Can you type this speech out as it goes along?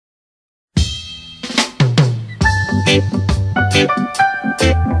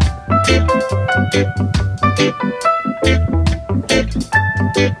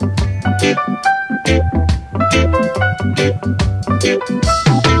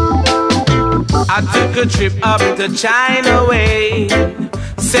I took a trip up to China way.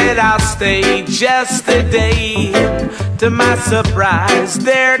 Said I'll stay just a day. To my surprise,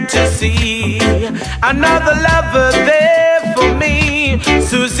 there to see another lover there for me.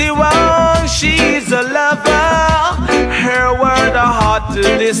 Suzie Wong, she's a lover. Her word a heart to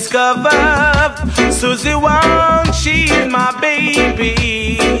discover. Suzie Wong, she's my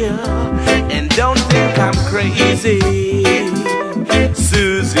baby. And don't think I'm crazy.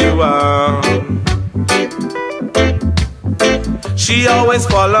 Suzie Wong. She always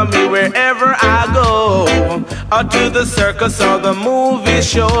follow me wherever I go, or to the circus or the movie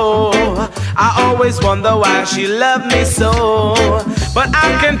show. I always wonder why she loved me so, but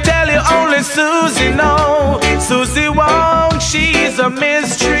I can tell you only Suzie knows. Suzie Wong, she's a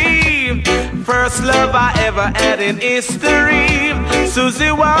mystery. First love I ever had in history.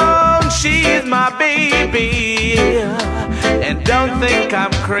 Suzie Wong, she's my baby. And don't think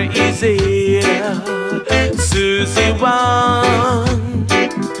I'm crazy. Suzie Wong,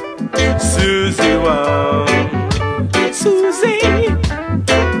 Suzie Wong, Suzie.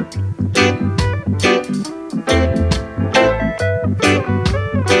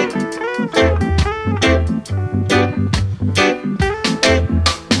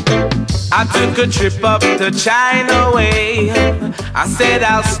 I took a trip up to China way. I said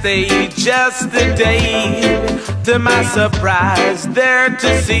I'll stay just a day. To my surprise, there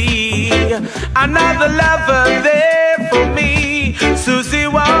to see another lover there for me.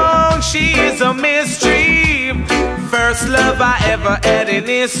 Suzie Wong, she's a mystery. First love I ever had in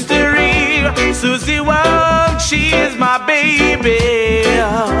history. Suzie Wong, she is my baby.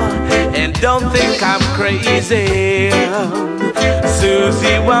 And don't think I'm crazy.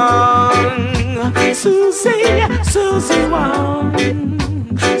 Suzie Wong, Suzie, Suzie Wong,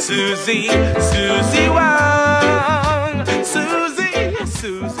 Suzie, Suzie Wong, Suzie,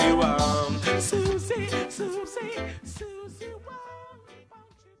 Suzie Wong, Suzie, Suzie, Suzie.